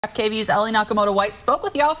KPD's Ellie Nakamoto-White spoke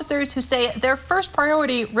with the officers who say their first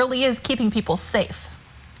priority really is keeping people safe.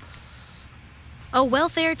 A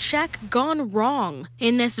welfare check gone wrong.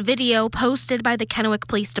 In this video posted by the Kennewick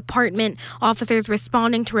Police Department, officers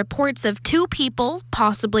responding to reports of two people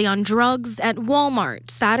possibly on drugs at Walmart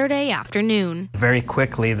Saturday afternoon. Very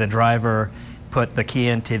quickly, the driver put the key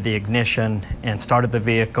into the ignition and started the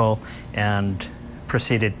vehicle and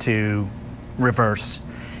proceeded to reverse,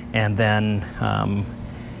 and then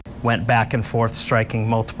went back and forth, striking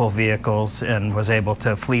multiple vehicles, and was able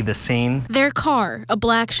to flee the scene. Their car, a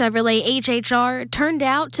black Chevrolet HHR, turned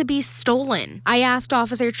out to be stolen. I asked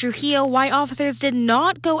Officer Trujillo why officers did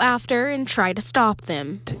not go after and try to stop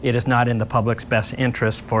them. It is not in the public's best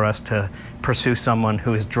interest for us to pursue someone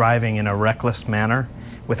who is driving in a reckless manner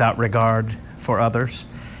without regard for others,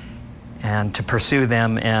 and to pursue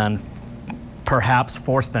them and perhaps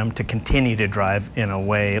force them to continue to drive in a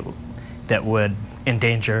way that would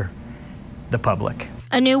endanger the public.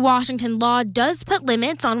 A new Washington law does put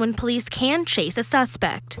limits on when police can chase a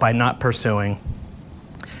suspect. By not pursuing,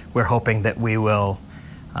 we're hoping that we will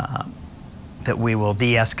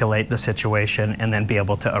de-escalate the situation and then be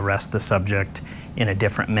able to arrest the subject in a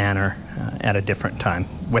different manner at a different time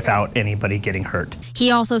without anybody getting hurt.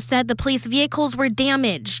 He also said the police vehicles were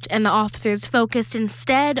damaged and the officers focused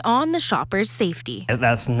instead on the shopper's safety.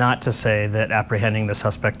 That's not to say that apprehending the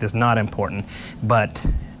suspect is not important, but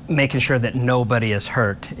making sure that nobody is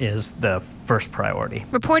hurt is the first priority.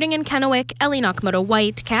 Reporting in Kennewick, Ellie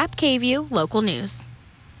Nakamoto-White, KPD Local News.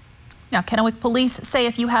 Now, Kennewick police say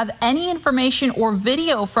if you have any information or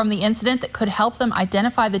video from the incident that could help them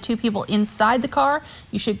identify the two people inside the car,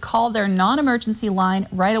 you should call their non-emergency line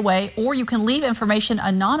right away, or you can leave information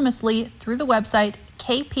anonymously through the website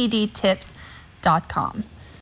kpdtips.com.